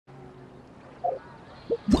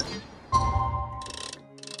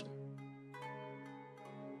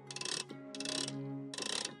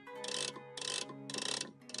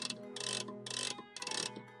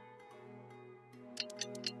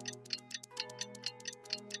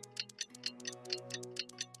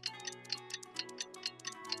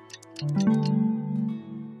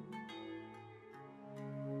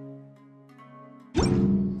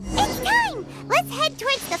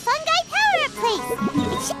the fungi power-up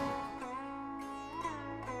place.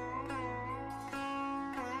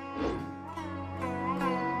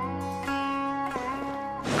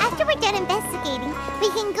 After we're done investigating, we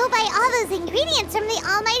can go buy all those ingredients from the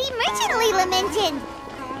almighty merchant Leela mentioned.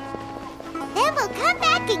 Then we'll come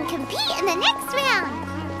back and compete in the next round.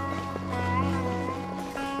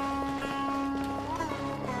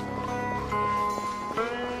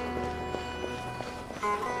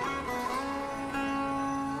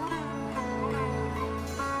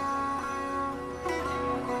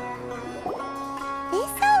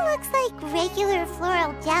 This all looks like regular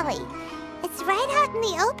floral jelly. It's right out in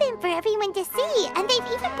the open for everyone to see, and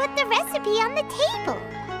they've even put the recipe on the table.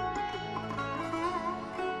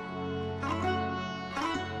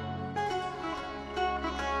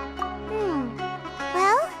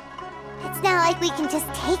 Well, it's not like we can just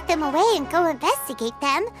take them away and go investigate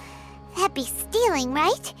them. That'd be stealing,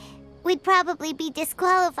 right? We'd probably be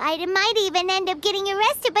disqualified and might even end up getting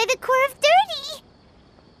arrested by the Corps of 30.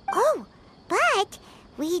 Oh, but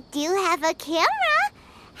we do have a camera.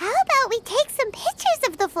 How about we take some pictures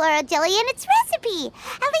of the floral jelly and its recipe?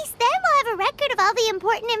 At least then we'll have a record of all the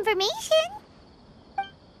important information.